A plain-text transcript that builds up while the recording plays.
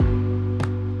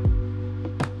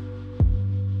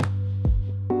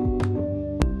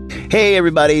Hey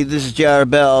everybody, this is J.R.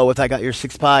 Bell with I Got Your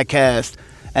Six podcast.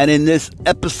 And in this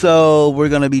episode, we're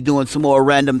going to be doing some more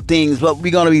random things, but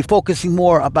we're going to be focusing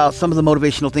more about some of the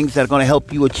motivational things that are going to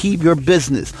help you achieve your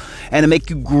business and to make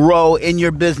you grow in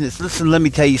your business. Listen, let me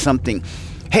tell you something.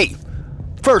 Hey,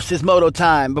 first is Moto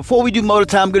Time. Before we do Moto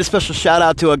Time, I'm going to special shout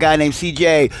out to a guy named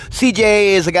CJ.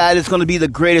 CJ is a guy that's going to be the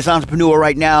greatest entrepreneur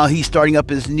right now. He's starting up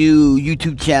his new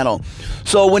YouTube channel.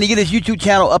 So when he get his YouTube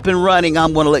channel up and running,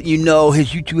 I'm going to let you know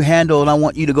his YouTube handle, and I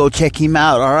want you to go check him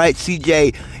out. All right,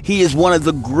 CJ, he is one of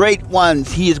the great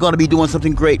ones. He is going to be doing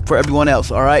something great for everyone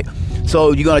else. All right,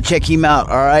 so you're going to check him out.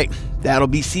 All right, that'll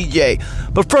be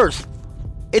CJ. But first,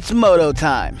 it's Moto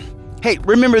Time. Hey,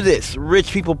 remember this: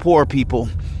 rich people, poor people.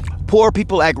 Poor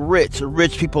people act rich, or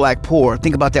rich people act poor.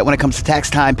 Think about that when it comes to tax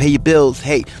time. Pay your bills.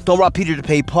 Hey, don't rob Peter to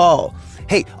pay Paul.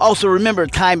 Hey, also remember,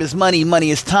 time is money. Money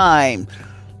is time.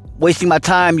 Wasting my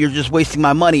time, you're just wasting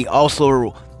my money.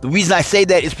 Also, the reason I say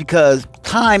that is because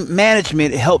time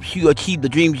management helps you achieve the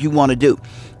dreams you want to do.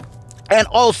 And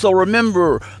also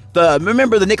remember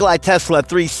the Nikola Tesla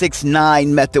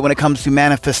 369 method when it comes to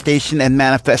manifestation and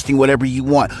manifesting whatever you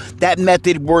want. That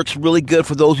method works really good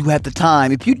for those who have the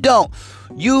time. If you don't,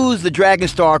 use the Dragon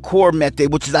Star Core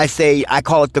method, which is I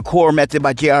call it the Core method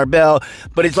by J.R. Bell,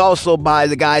 but it's also by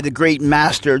the great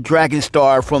master Dragon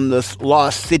Star from the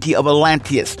lost city of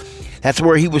Atlantis. That's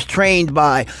where he was trained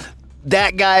by.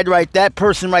 That guy that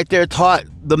person right there taught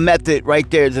the method right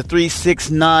there, the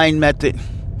 369 method.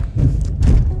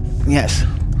 Yes,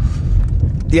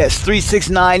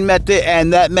 369 method,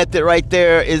 and that method right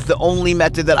there is the only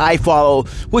method that I follow,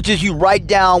 which is you write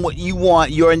down what you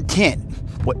want, your intent.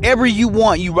 Whatever you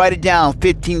want, you write it down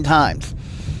 15 times.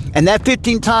 And that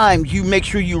 15 times, you make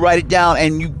sure you write it down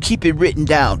and you keep it written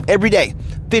down every day.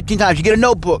 15 times. You get a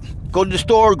notebook. Go to the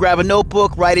store, grab a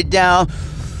notebook, write it down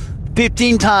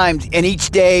 15 times, and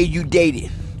each day you date it.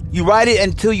 You write it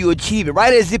until you achieve it.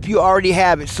 Write it as if you already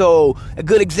have it. So, a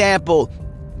good example,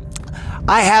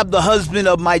 I have the husband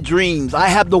of my dreams. I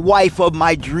have the wife of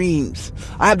my dreams.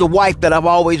 I have the wife that I've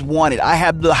always wanted. I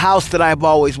have the house that I've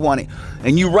always wanted.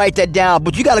 And you write that down,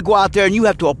 but you got to go out there and you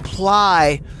have to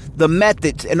apply the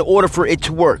methods in order for it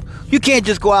to work. You can't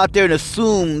just go out there and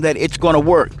assume that it's going to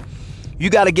work.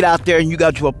 You got to get out there and you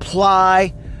got to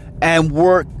apply and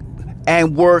work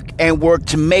and work and work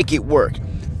to make it work.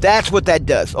 That's what that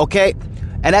does, okay?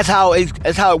 And that's how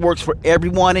it works for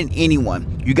everyone and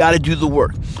anyone. You got to do the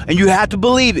work. And you have to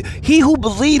believe it. He who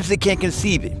believes it can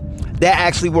conceive it. That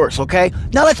actually works, okay?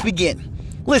 Now let's begin.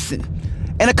 Listen,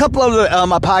 in a couple of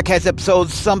my podcast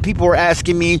episodes, some people were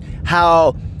asking me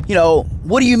how,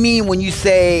 what do you mean when you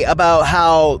say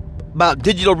about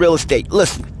digital real estate?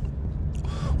 Listen,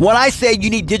 when I say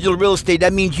you need digital real estate,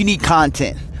 that means you need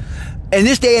content. In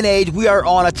this day and age, we are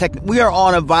on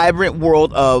a vibrant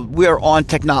world we are on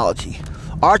technology.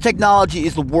 Our technology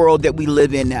is the world that we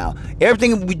live in now.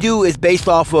 Everything we do is based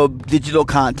off of digital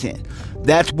content.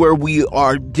 That's where we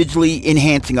are digitally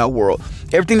enhancing our world.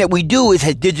 Everything that we do is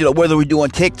digital, whether we're doing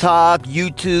TikTok,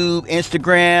 YouTube,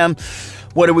 Instagram,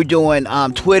 whether we're doing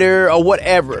Twitter or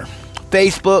whatever,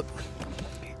 Facebook.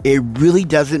 It really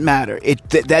doesn't matter.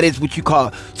 That is what you call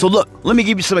it. So look, let me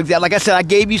give you some examples. Like I said, I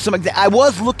gave you some examples. I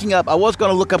was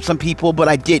going to look up some people, but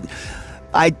I didn't.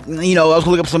 I was going to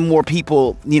look up some more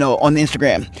people, on the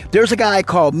Instagram. There's a guy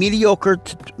called Mediocre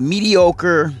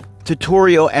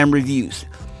Tutorial and Reviews.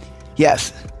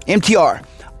 Yes, MTR.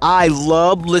 I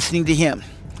love listening to him.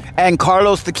 And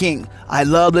Carlos the King. I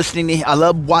love listening to him. I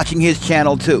love watching his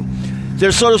channel too.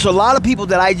 There's a lot of people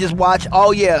that I just watch.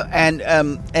 Oh yeah, and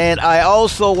I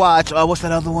also watch. What's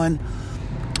that other one?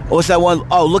 What's that one?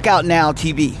 Oh, Lookout Now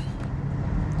TV.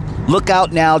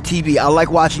 Lookout Now TV. I like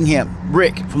watching him.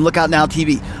 Rick from Lookout Now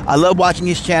TV. I love watching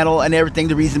his channel and everything.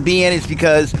 The reason being is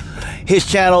because his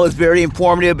channel is very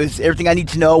informative. It's everything I need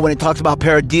to know when it talks about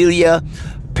pareidolia,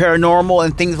 paranormal,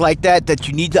 and things like that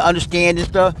you need to understand and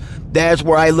stuff. That's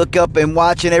where I look up and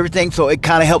watch and everything. So it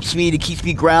kind of helps me to keep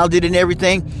me grounded and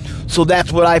everything. So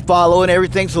that's what I follow and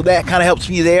everything. So that kind of helps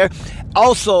me there.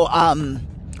 Also,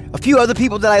 a few other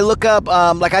people that I look up,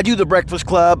 like I do the Breakfast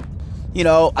Club.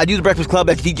 I do the Breakfast Club.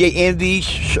 That's DJ Envy,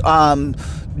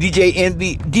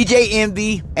 DJ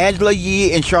Envy, Angela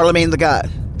Yee, and Charlemagne the God.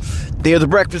 They're the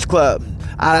Breakfast Club.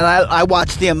 I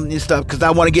watch them and stuff because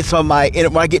I want to get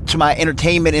when I get to my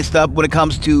entertainment and stuff when it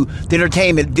comes to the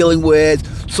entertainment, dealing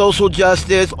with social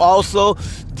justice, also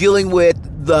dealing with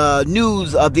the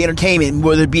news of the entertainment,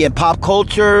 whether it be in pop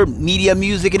culture, media,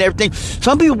 music, and everything.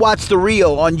 Some people watch The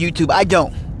Real on YouTube. I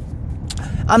don't.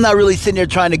 I'm not really sitting there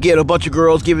trying to get a bunch of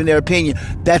girls giving their opinion.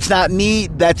 That's not me.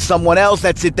 That's someone else.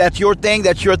 That's it. That's your thing.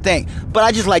 That's your thing. But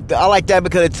I just I like that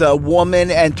because it's a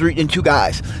woman and two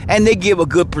guys. And they give a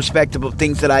good perspective of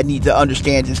things that I need to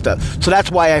understand and stuff. So that's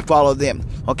why I follow them.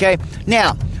 Okay?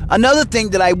 Now, another thing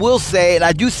that I will say, and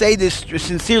I do say this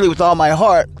sincerely with all my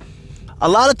heart, a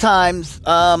lot of times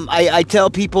I tell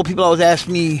people always ask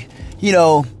me,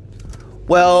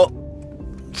 well,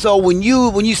 so when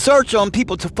you search on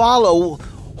people to follow,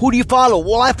 who do you follow?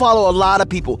 Well, I follow a lot of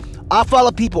people. I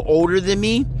follow people older than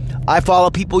me. I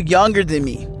follow people younger than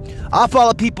me. I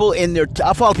follow people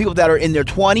that are in their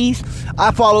 20s.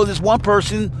 I follow this one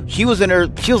person. She was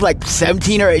like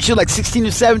 17 or she was like 16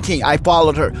 or 17. I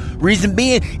followed her. Reason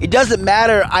being, it doesn't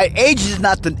matter. Age is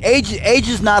not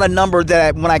a number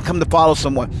that when I come to follow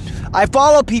someone. I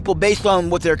follow people based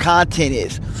on what their content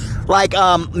is. Like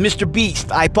Mr.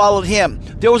 Beast, I followed him.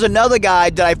 There was another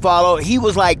guy that I followed. He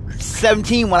was like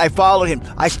 17 when I followed him.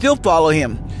 I still follow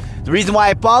him. The reason why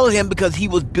I followed him because he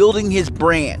was building his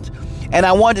brand. And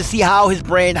I wanted to see how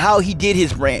he did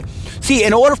his brand. See,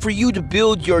 in order for you to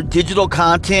build your digital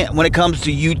content when it comes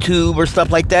to YouTube or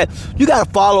stuff like that, you got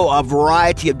to follow a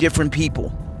variety of different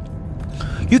people.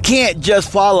 You can't just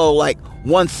follow like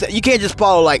one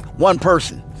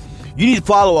person. You need to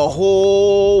follow a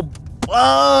whole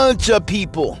bunch of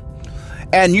people.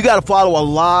 And you got to follow a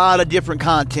lot of different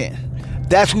content.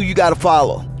 That's who you got to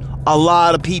follow. A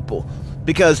lot of people.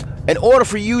 Because in order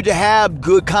for you to have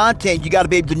good content, you got to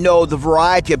be able to know the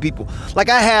variety of people. Like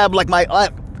I have,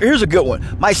 here's a good one.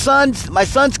 My son's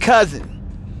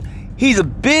cousin. He's a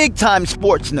big time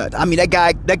sports nut. I mean, that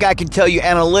guy can tell you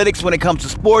analytics when it comes to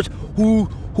sports.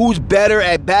 Who's better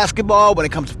at basketball when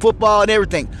it comes to football and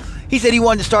everything. He said he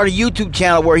wanted to start a YouTube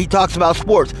channel where he talks about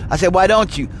sports. I said, why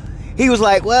don't you? He was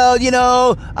like, well,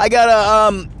 I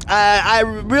gotta, I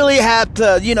really have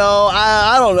to,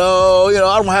 I don't know,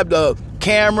 I don't have the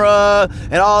camera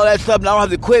and all that stuff, and I don't have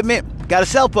the equipment. Got a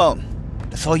cell phone.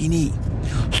 That's all you need.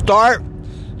 Start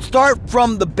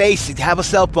from the basics. Have a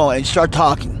cell phone and start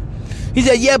talking. He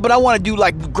said, yeah, but I want to do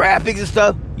like graphics and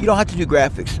stuff. You don't have to do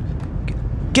graphics.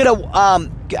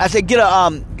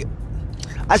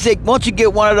 I said, why don't you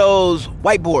get one of those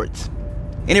whiteboards,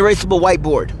 an erasable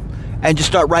whiteboard, and just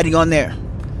start writing on there.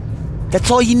 That's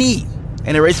all you need.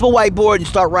 An erasable whiteboard and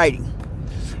start writing.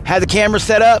 Have the camera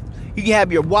set up. You can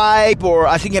have your wife, or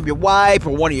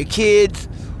one of your kids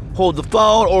hold the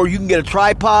phone, or you can get a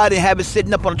tripod and have it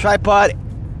sitting up on a tripod,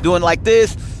 doing like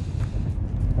this,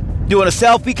 doing a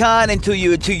selfie until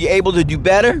you're able to do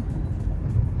better.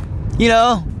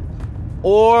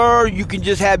 Or you can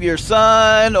just have your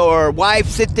son or wife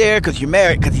sit there because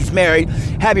he's married.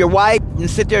 Have your wife and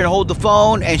sit there and hold the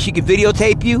phone, and she can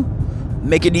videotape you,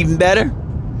 make it even better.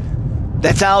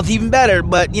 That sounds even better,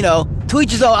 but to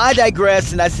each his own. I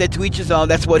digress, and I said to each his own.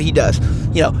 That's what he does.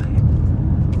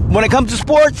 When it comes to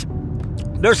sports,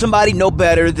 there's somebody no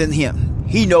better than him.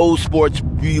 He knows sports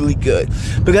really good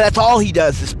because that's all he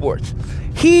does is sports.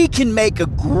 He can make a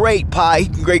great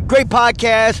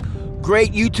podcast.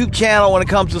 Great YouTube channel when it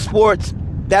comes to sports.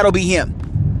 That'll be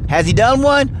him. Has he done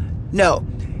one? No.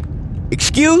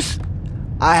 Excuse?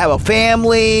 I have a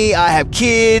family. I have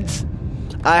kids.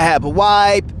 I have a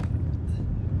wife.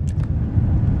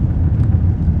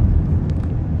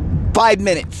 5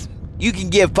 minutes. You can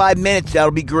give 5 minutes.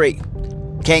 That'll be great.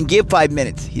 Can't give 5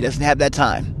 minutes. He doesn't have that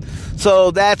time.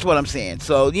 So that's what I'm saying.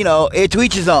 So, to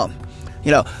each his own.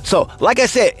 So like I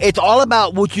said, it's all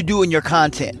about what you do in your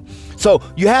content. So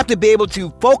you have to be able to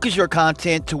focus your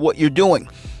content to what you're doing.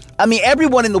 I mean,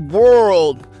 everyone in the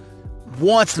world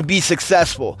wants to be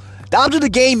successful. The object of the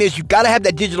game is you got to have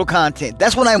that digital content.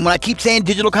 That's when I keep saying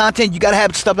digital content, you got to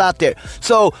have stuff out there.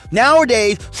 So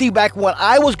nowadays, back when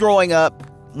I was growing up,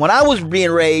 when I was being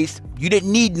raised, you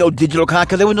didn't need no digital content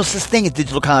because there was no such thing as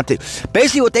digital content.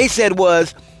 Basically what they said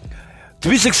was, to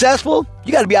be successful,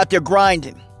 you got to be out there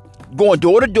grinding, going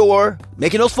door to door,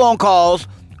 making those phone calls,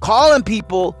 calling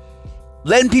people,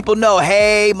 letting people know,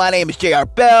 hey, my name is J.R.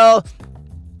 Bell.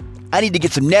 I need to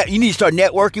get you need to start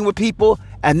networking with people.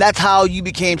 And that's how you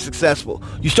became successful.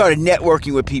 You started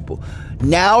networking with people.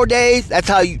 Nowadays,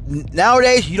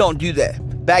 you don't do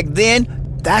that. Back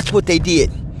then, that's what they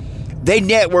did. They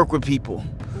network with people.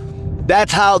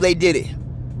 That's how they did it.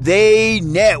 They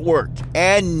networked.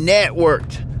 And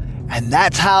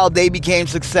that's how they became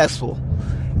successful.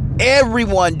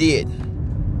 Everyone did.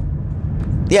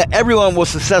 Yeah, everyone was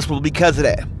successful because of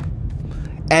that.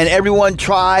 And everyone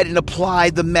tried and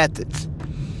applied the methods.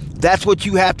 That's what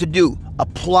you have to do.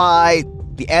 Apply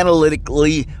the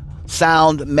analytically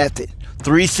sound method.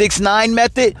 3-6-9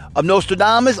 method of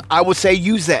Nostradamus, I would say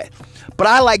use that. But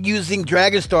I like using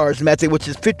Dragonstar's method, which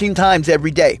is 15 times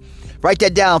every day. Write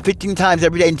that down 15 times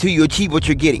every day until you achieve what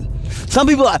you're getting. Some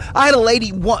people, I had a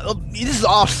lady, this is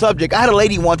off subject. I had a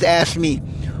lady once ask me,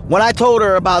 when I told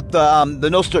her about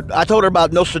I told her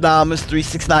about Nostradamus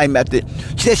 369 method.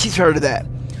 She said she's heard of that.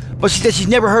 But she said she's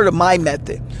never heard of my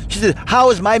method. She said,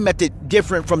 how is my method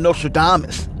different from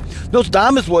Nostradamus?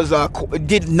 Nostradamus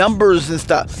did numbers and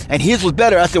stuff, and his was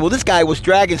better. I said, well, this guy was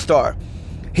Dragonstar.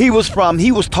 He was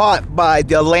taught by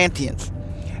the Atlanteans,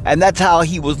 and that's how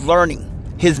he was learning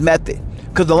his method.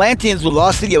 Because the Atlanteans, the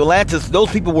lost city of Atlantis, those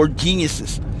people were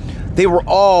geniuses. They were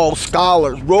all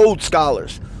scholars, Rhodes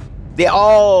scholars. They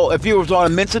all, if you was on a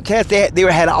mental test, they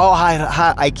had all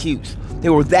high IQs. They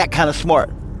were that kind of smart,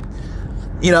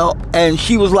 And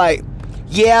she was like,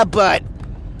 yeah, but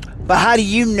how do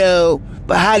you know?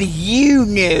 But how do you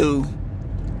know?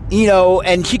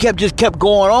 And she kept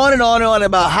going on and on and on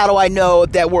about how do I know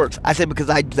if that works? I said, because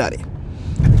I've done it.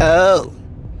 Oh.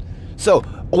 So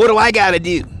what do I got to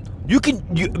do? You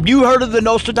heard of the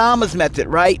Nostradamus method,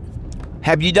 right?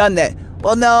 Have you done that?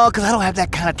 Well, no, because I don't have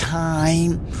that kind of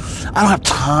time. I don't have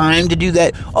time to do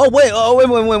that. Wait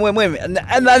a minute.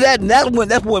 And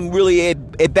that's when really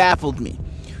it baffled me.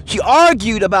 She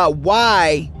argued about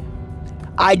why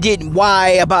I didn't.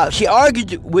 She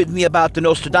argued with me about the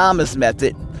Nostradamus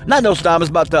method. Not Nostradamus,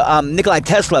 about the Nikolai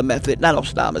Tesla method. Not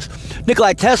Nostradamus.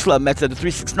 Nikolai Tesla method, the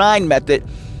 369 method.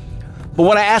 But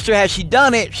when I asked her, has she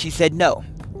done it? She said no.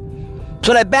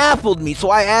 So that baffled me.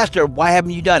 So I asked her, why haven't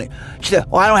you done it? She said,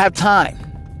 I don't have time.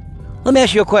 Let me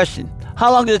ask you a question.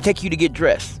 How long does it take you to get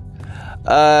dressed?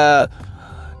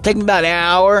 Take me about an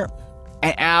hour.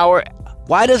 An hour.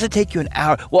 Why does it take you an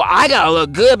hour? Well, I gotta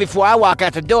look good before I walk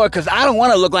out the door because I don't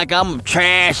want to look like I'm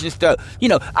trash and stuff.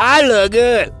 I look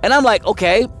good. And I'm like,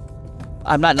 okay,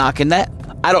 I'm not knocking that.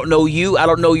 I don't know you. I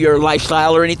don't know your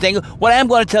lifestyle or anything. What I am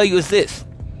going to tell you is this.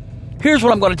 Here's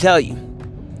what I'm going to tell you.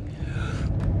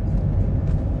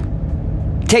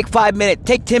 Take 5 minutes.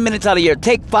 Take 10 minutes out of your.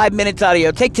 Take 5 minutes out of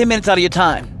your. Take 10 minutes out of your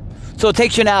time. So it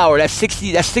takes you an hour. That's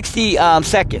 60. That's 60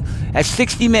 seconds. That's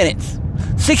 60 minutes.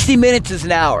 60 minutes is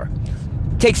an hour.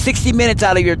 Take 60 minutes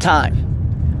out of your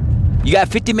time. You got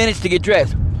 50 minutes to get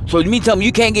dressed. So you mean tell me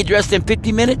you can't get dressed in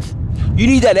 50 minutes? You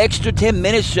need that extra 10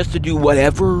 minutes just to do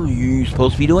whatever you're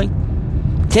supposed to be doing?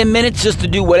 10 minutes just to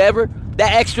do whatever?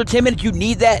 That extra 10 minutes, you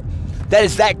need that? That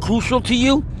is that crucial to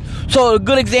you? So a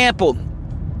good example.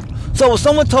 So if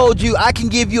someone told you I can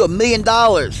give you $1 million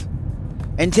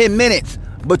in 10 minutes,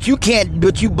 but you can't have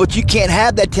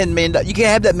that $10 million. You can't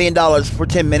have that $1 million for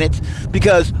 10 minutes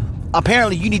because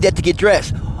apparently you need that to get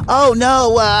dressed. Oh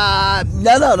no,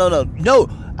 no.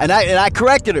 And I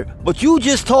corrected her. But you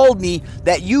just told me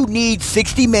that you need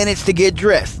 60 minutes to get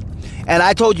dressed. And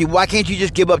I told you, why can't you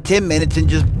just give up 10 minutes and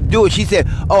just do it? She said,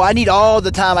 I need all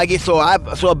the time I get.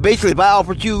 So basically, if I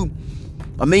offered you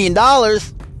 $1 million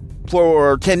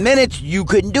for 10 minutes, you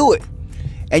couldn't do it.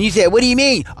 And you said, what do you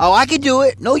mean? I could do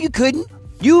it. No, you couldn't.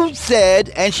 You said,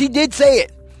 and she did say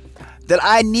it, that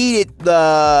I needed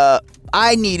that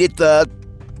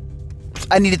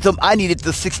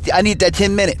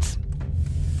 10 minutes.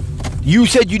 You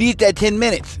said you need that 10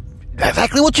 minutes. That's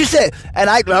exactly what you said. And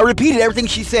I repeated everything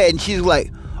she said, and she's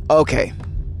like, okay.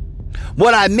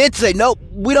 What I meant to say, no,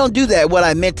 we don't do that. What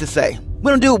I meant to say.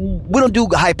 We don't do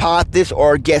hypothesis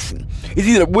or guessing.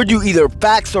 We do either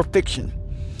facts or fiction.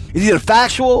 It's either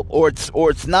factual or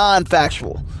it's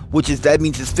non-factual, that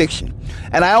means it's fiction.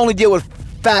 And I only deal with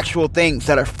factual things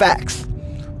that are facts.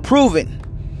 Proven.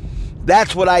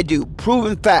 That's what I do.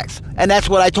 Proven facts. And that's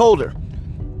what I told her.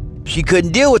 She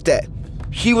couldn't deal with that.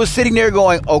 She was sitting there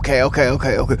going, okay. All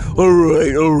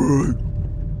right.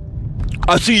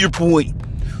 I see your point.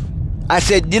 I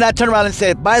said, then I turned around and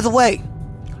said, by the way,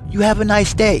 you have a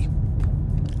nice day.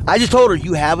 I just told her,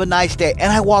 you have a nice day.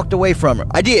 And I walked away from her.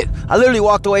 I did. I literally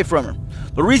walked away from her.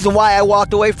 The reason why I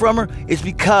walked away from her is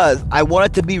because I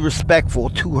wanted to be respectful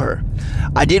to her.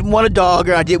 I didn't want to dog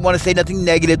her. I didn't want to say nothing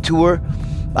negative to her.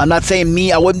 I'm not saying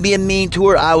mean. I wasn't being mean to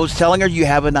her. I was telling her, you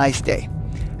have a nice day.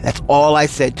 That's all I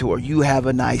said to her. You have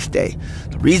a nice day.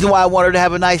 The reason why I want her to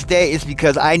have a nice day is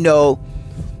because I know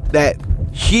that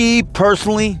she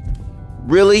personally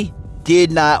really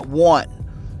didn't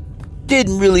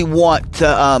really want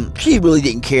to, she really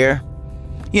didn't care.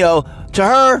 To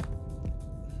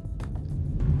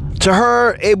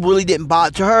her, it really didn't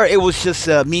bother. To her, it was just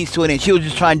a means to an end. She was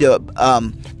just trying to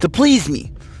please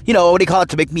me. What they call it,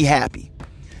 to make me happy.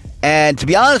 And to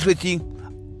be honest with you,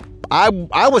 I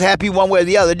was happy one way or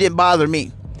the other. It didn't bother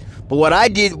me. But what I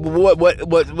did,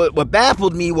 what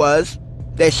baffled me was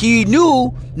that she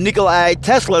knew Nikolai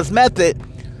Tesla's method,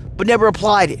 but never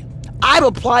applied it. I've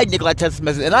applied Nikola Tesla's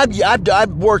method, and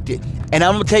I've worked it. And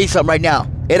I'm going to tell you something right now.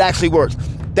 It actually works.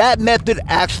 That method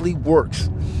actually works.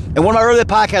 In one of my earlier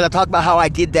podcasts, I talked about how I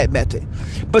did that method.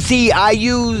 But see, I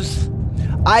use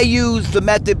the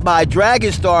method by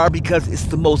Dragon Star because it's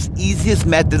the most easiest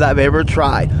method I've ever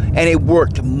tried. And it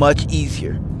worked much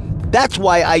easier. That's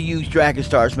why I use Dragon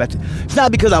Star's method. It's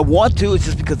not because I want to, it's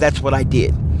just because that's what I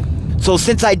did. So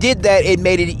since I did that, it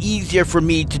made it easier for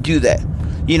me to do that.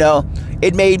 You know,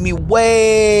 it made me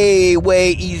way,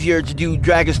 way easier to do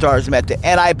Dragon Star's method.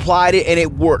 And I applied it and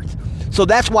it worked. So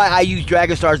that's why I use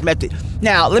Dragon Star's method.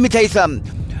 Now, let me tell you something.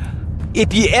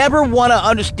 If you ever want to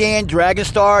understand Dragon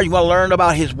Star, you want to learn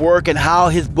about his work and how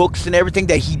his books and everything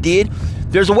that he did,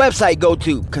 there's a website, go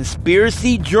to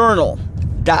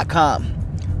conspiracyjournal.com.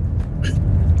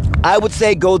 I would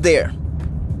say go there.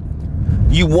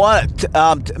 You want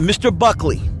Mr.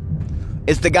 Buckley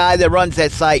is the guy that runs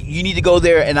that site. You need to go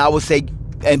there, and I would say,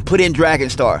 and put in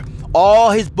Dragon Star. All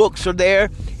his books are there.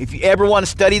 If you ever want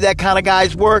to study that kind of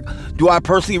guy's work, do I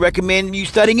personally recommend you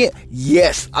studying it?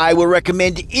 Yes, I would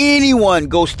recommend anyone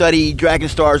go study Dragon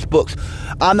Star's books.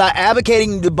 I'm not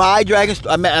advocating to buy Dragon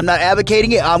Star. I'm not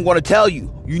advocating it. I'm going to tell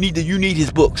you, you need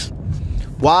his books.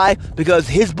 Why? Because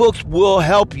his books will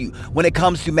help you when it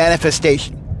comes to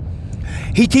manifestation.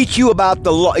 He teaches you about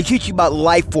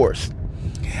life force.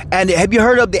 And have you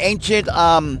heard of the ancient?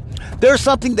 There's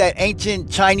something that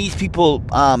ancient Chinese people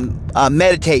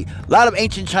meditate. A lot of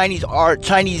ancient Chinese are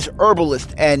Chinese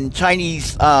herbalists and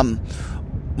Chinese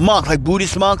monks, like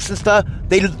Buddhist monks and stuff.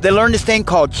 They learn this thing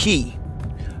called Qi.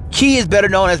 Qi is better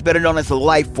known as the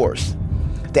life force,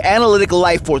 the analytical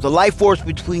life force, the life force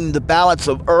between the balance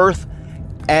of Earth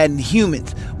and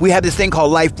humans. We have this thing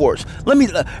called life force. I'm going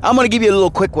to give you a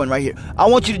little quick one right here. I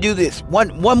want you to do this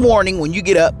one morning when you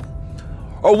get up,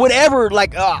 or whatever.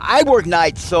 Like I work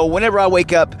nights, so whenever I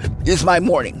wake up is my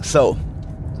morning. So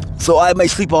I may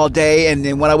sleep all day, and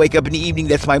then when I wake up in the evening,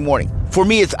 that's my morning. For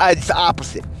me, it's the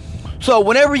opposite. So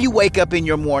whenever you wake up in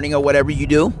your morning or whatever you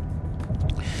do,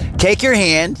 take your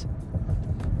hand,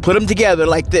 put them together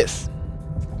like this.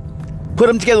 Put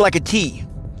them together like a T.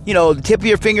 You know, the tip of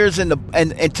your fingers and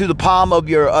to the palm of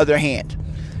your other hand.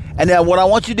 And then what I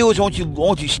want you to do is I want you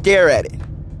to stare at it.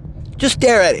 Just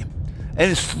stare at it. And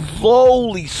then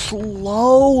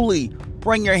slowly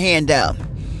bring your hand down.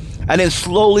 And then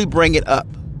slowly bring it up.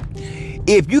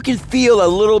 If you can feel a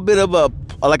little bit of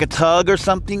like a tug or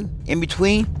something in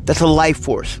between, that's a life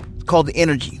force. It's called the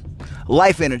energy.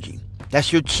 Life energy.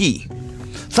 That's your chi.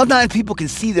 Sometimes people can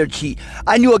see their chi.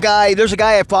 There's a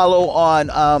guy I follow on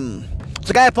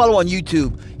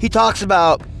YouTube. He talks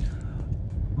about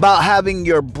having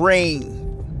your brain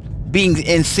being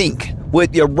in sync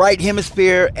with your right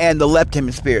hemisphere and the left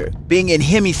hemisphere, being in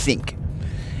hemisync.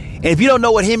 And if you don't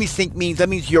know what hemisync means, that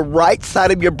means your right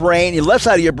side of your brain, your left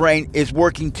side of your brain is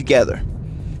working together.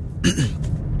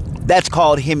 That's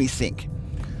called hemisync.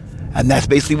 And that's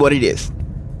basically what it is.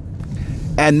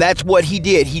 And that's what he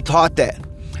did. He taught that.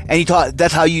 And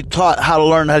that's how you taught how to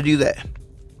learn how to do that.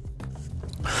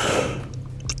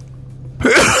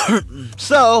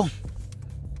 So,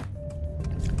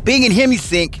 being in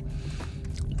hemisync,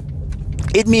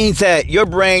 it means that your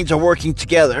brains are working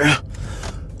together.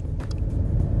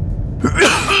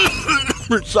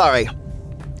 Sorry.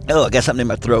 Oh, I got something in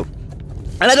my throat.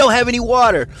 And I don't have any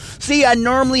water. See, I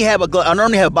normally have a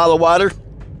bottle of water,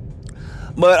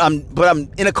 but I'm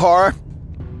in a car,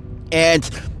 and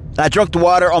I drank the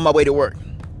water on my way to work.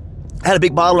 I had a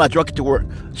big bottle and I drank it to work.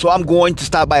 So I'm going to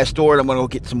stop by a store and I'm going to go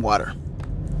get some water.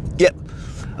 Yep.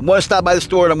 I'm going to stop by the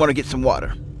store and I'm going to get some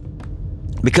water.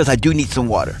 Because I do need some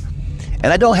water.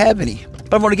 And I don't have any,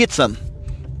 but I'm going to get some.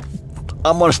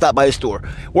 I'm going to stop by the store.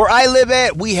 Where I live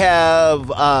at, we have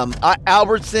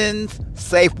Albertsons,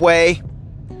 Safeway,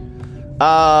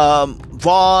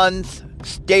 Vaughn's,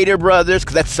 Stater Brothers,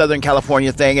 because that's a Southern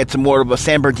California thing. It's more of a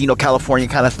San Bernardino, California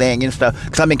kind of thing and stuff.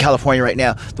 Because I'm in California right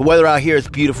now. The weather out here is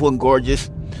beautiful and gorgeous.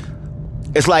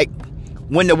 It's like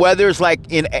when the weather's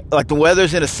the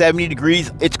weather's in a 70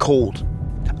 degrees, it's cold.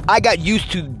 I got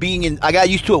used to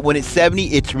it when it's 70,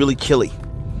 it's really chilly.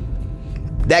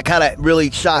 That kind of really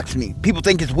shocks me. People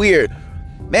think it's weird.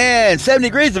 Man, 70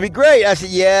 degrees would be great. I said,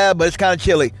 yeah, but it's kind of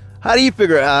chilly. How do you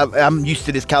figure I'm used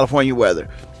to this California weather?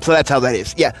 So that's how that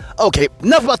is. Yeah. Okay.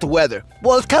 Enough about the weather.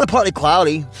 Well, it's kind of partly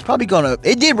cloudy. It's probably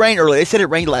it did rain earlier. They said it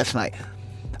rained last night.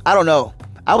 I don't know.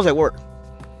 I was at work.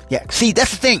 Yeah. See, that's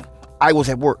the thing. I was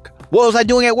at work. What was I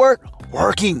doing at work?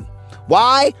 Working.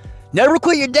 Why? Never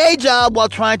quit your day job while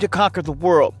trying to conquer the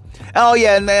world. Oh,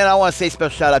 yeah. And man, I want to say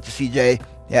special shout out to CJ.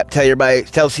 Yeah.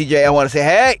 Tell CJ I want to say,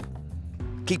 hey,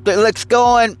 Keep the licks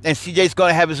going. And CJ's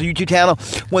going to have his YouTube channel.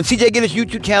 When CJ gets his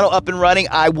YouTube channel up and running,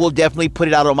 I will definitely put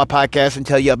it out on my podcast and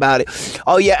tell you about it.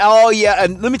 Oh, yeah.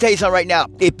 And let me tell you something right now.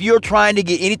 If you're trying to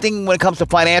get anything when it comes to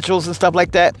financials and stuff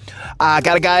like that, I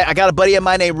got a buddy of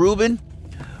mine named Ruben.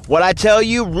 What I tell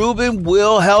you, Ruben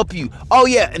will help you. Oh,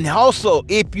 yeah. And also,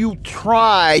 if you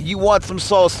want some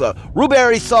salsa,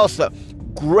 Ruberry salsa,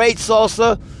 great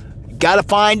salsa. Gotta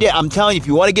find it. I'm telling you, if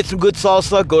you want to get some good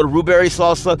salsa, go to Ruberry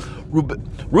Salsa.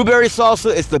 Ruberry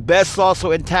Salsa is the best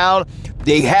salsa in town.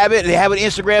 They have it. They have an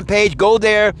Instagram page. Go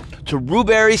there to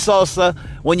Ruberry Salsa.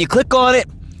 When you click on it,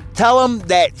 tell them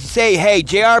that, say, hey,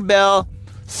 JR Bell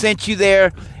sent you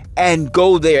there, and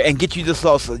go there and get you the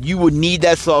salsa. You would need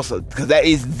that salsa because that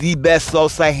is the best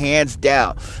salsa, hands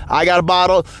down. I got a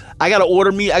bottle. I gotta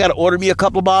order me a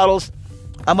couple of bottles.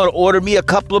 I'm gonna order me a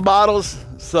couple of bottles.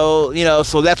 So,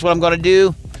 so that's what I'm going to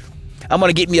do. I'm going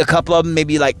to get me a couple of them,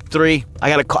 maybe like 3.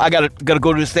 I gotta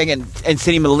go to this thing and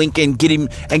send him a link and get him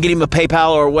a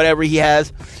PayPal or whatever he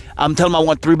has. I'm telling him I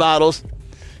want 3 bottles.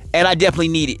 And I definitely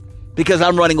need it because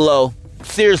I'm running low.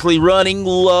 Seriously, running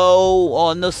low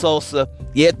on the salsa.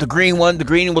 Yeah, the green one with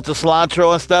the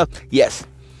cilantro and stuff. Yes,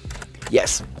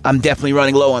 I'm definitely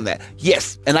running low on that.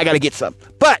 Yes, and I got to get some.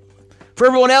 But for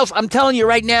everyone else, I'm telling you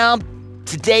right now,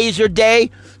 today is your day.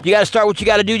 You got to start what you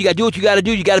got to do. You got to do what you got to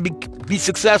do. You got to be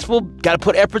successful. Got to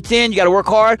put efforts in. You got to work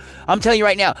hard. I'm telling you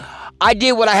right now, I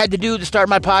did what I had to do to start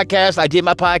my podcast. I did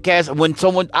my podcast.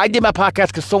 I did my podcast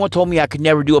because someone told me I could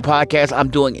never do a podcast.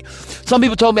 I'm doing it. Some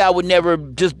people told me I would never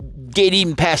just get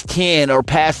even past 10 or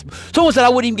past. Someone said I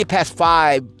wouldn't even get past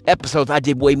 5 episodes. I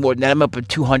did way more than that. I'm up at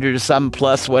 200 or something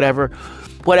plus whatever.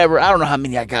 I don't know how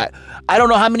many I got. I don't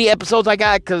know how many episodes I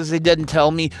got because it doesn't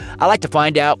tell me. I like to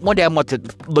find out. One day I want to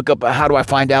look up how do I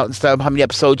find out and stuff, how many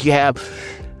episodes you have.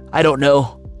 I don't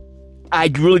know.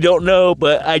 I really don't know,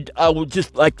 but I would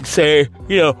just like to say,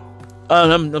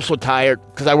 I'm so tired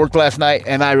because I worked last night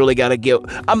and I really gotta get.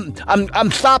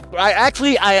 I'm stopped. I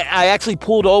actually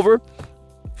pulled over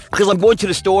because I'm going to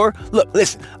the store. Look,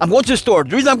 listen, I'm going to the store.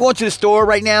 The reason I'm going to the store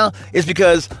right now is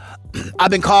because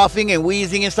I've been coughing and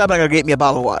wheezing and stuff. I gotta get me a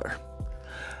bottle of water.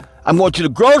 I'm going to the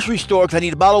grocery store because I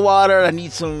need a bottle of water. I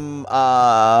need some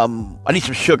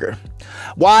sugar.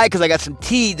 Why? Because I got some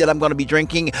tea that I'm going to be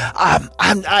drinking.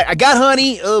 I got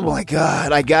honey. Oh my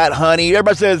God, I got honey.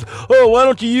 Everybody says, "Oh, why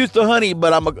don't you use the honey?"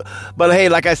 But hey,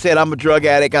 like I said, I'm a drug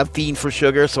addict. I'm fiend for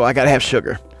sugar, so I gotta have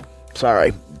sugar.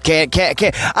 Sorry, can't.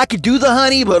 I could do the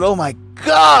honey, but oh my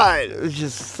God, it's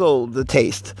just so the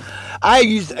taste.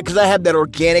 Because I have that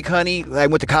organic honey. I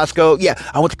went to Costco. Yeah,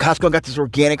 I went to Costco and got this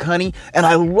organic honey. And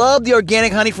I love the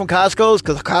organic honey from Costco's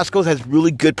because Costco's has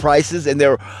really good prices and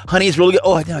their honey is really good.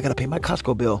 Oh, I got to pay my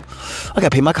Costco bill. I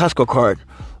got to pay my Costco card.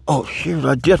 Oh, shoot,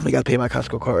 I definitely got to pay my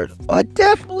Costco card. I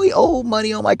definitely owe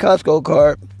money on my Costco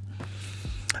card.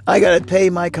 I got to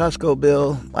pay my Costco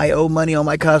bill. I owe money on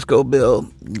my Costco bill.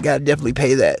 Got to definitely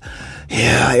pay that.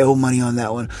 Yeah, I owe money on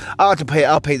that one. I'll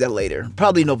pay that later.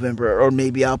 Probably November, or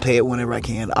maybe I'll pay it whenever I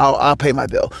can. I'll pay my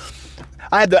bill.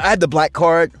 I had the black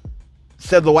card.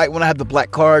 Instead of the white one, I have the black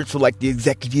card. So like the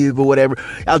executive or whatever.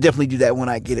 I'll definitely do that when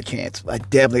I get a chance. I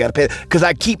definitely got to pay it. Because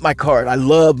I keep my card. I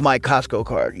love my Costco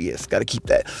card. Yes, got to keep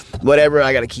that. Whatever,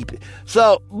 I got to keep it.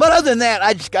 So, but other than that,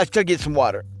 I still get some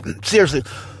water. Seriously.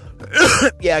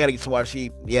 Yeah, I gotta get some water.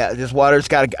 Yeah, just water.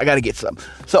 I gotta get some.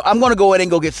 So I'm gonna go in and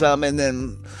go get some, and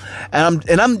I'm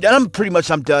pretty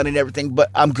much I'm done and everything. But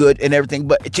I'm good and everything.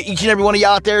 But to each and every one of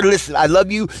y'all out there, listen, I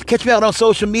love you. Catch me out on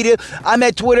social media. I'm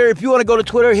at Twitter. If you want to go to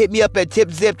Twitter, hit me up at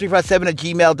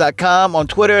tipzip357@gmail.com on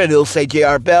Twitter, and it'll say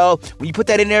JR Bell. When you put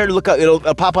that in there, look up. It'll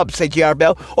pop up and say JR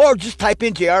Bell, or just type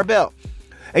in JR Bell,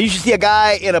 and you should see a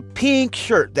guy in a pink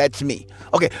shirt. That's me.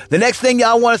 Okay, the next thing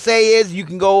y'all want to say is you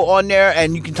can go on there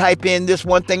and you can type in this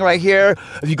one thing right here.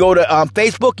 If you go to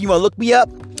Facebook, you want to look me up.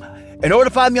 In order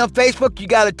to find me on Facebook, you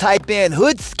got to type in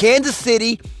Kansas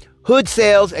City, Hood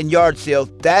Sales and Yard Sales.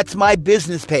 That's my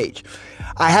business page.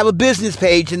 I have a business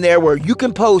page in there where you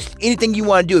can post anything you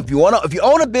want to do. If you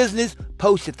own a business,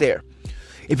 post it there.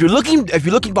 If you're looking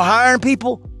for hiring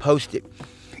people, post it.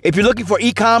 If you're looking for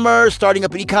e-commerce, starting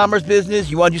up an e-commerce business,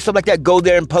 you want to do something like that, go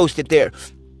there and post it there.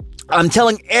 I'm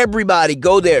telling everybody,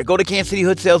 go there. Go to Kansas City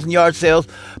Hood Sales and Yard Sales.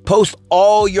 Post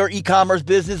all your e-commerce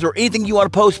business or anything you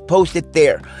want to post it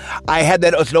there. I had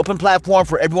that as an open platform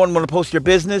for everyone who want to post your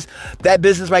business. That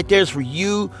business right there is for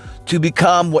you to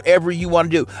become whatever you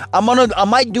want to do. I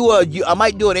might do an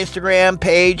Instagram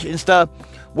page and stuff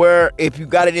where if you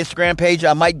got an Instagram page,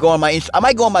 I might go on my business, I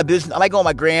might go on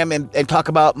my gram and talk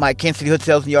about my Kansas City hood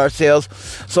sales and yard sales.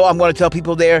 So I'm going to tell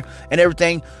people there and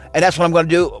everything, and that's what I'm going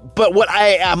to do. But what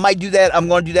I might do that, I'm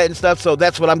going to do that and stuff. So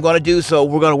that's what I'm going to do. So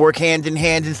we're going to work hand in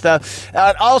hand and stuff.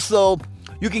 And also,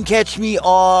 you can catch me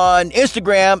on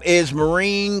Instagram is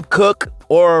Marine Cook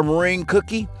or Marine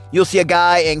Cookie. You'll see a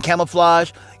guy in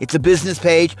camouflage. It's a business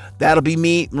page. That'll be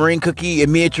me, Marine Cookie,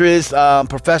 administrator,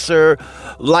 professor,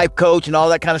 life coach, and all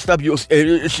that kind of stuff.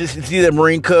 It's either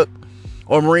Marine Cook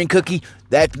or Marine Cookie.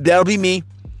 That'll be me.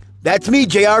 That's me,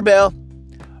 J.R. Bell.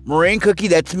 Marine Cookie,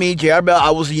 that's me, J.R. Bell.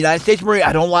 I was a United States Marine.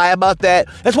 I don't lie about that.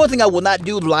 That's one thing I will not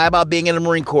do, lie about being in the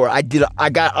Marine Corps. I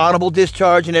got honorable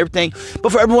discharge and everything.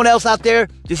 But for everyone else out there,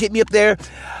 just hit me up there.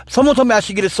 Someone told me I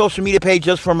should get a social media page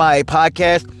just for my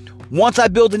podcast. Once I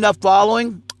build enough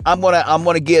following, I'm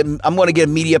gonna get a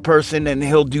media person, and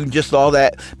he'll do just all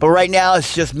that. But right now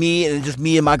it's just me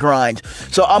and my grind.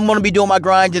 So I'm gonna be doing my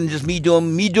grind and just me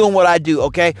doing what I do.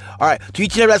 Okay, all right. To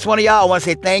each and every last one of y'all, I want to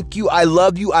say thank you. I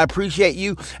love you. I appreciate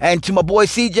you. And to my boy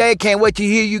CJ, can't wait to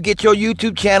hear you get your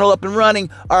YouTube channel up and running.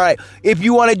 All right. If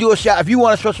you want a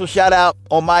special shout out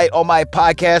on my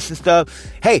podcast and stuff,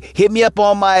 hey, hit me up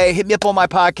on my podcast, hit me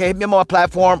up on my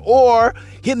platform, or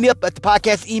hit me up at the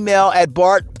podcast email at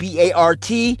Bart,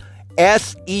 BARTSEE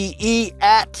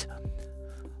at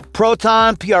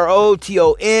Proton,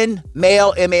 PROTON,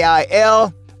 mail,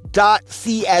 MAIL,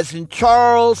 .c as in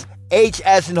Charles, H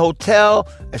as in hotel,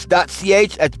 that's .ch,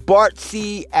 that's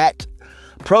BartC at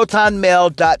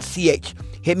protonmail.ch.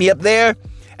 Hit me up there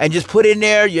and just put in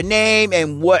there your name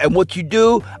and what you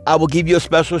do. I will give you a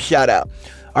special shout out.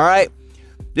 All right.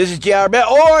 This is J.R.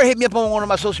 Bell, or hit me up on one of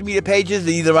my social media pages,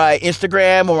 either my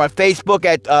Instagram or my Facebook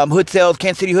at Hood Sales,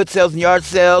 Kansas City Hood Sales and Yard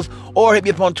Sales, or hit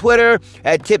me up on Twitter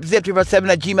at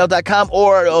tipzip357@gmail.com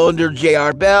or under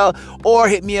J.R. Bell, or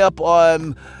hit me up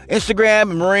on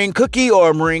Instagram, Marine Cookie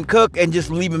or Marine Cook, and just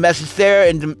leave a message there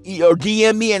or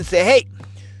DM me and say, hey,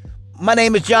 my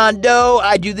name is John Doe,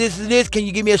 I do this and this, can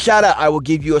you give me a shout out? I will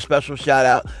give you a special shout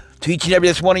out. To each and every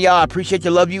last one of y'all, I appreciate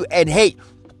you, love you, and hey,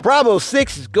 Bravo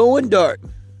 6 is going dark.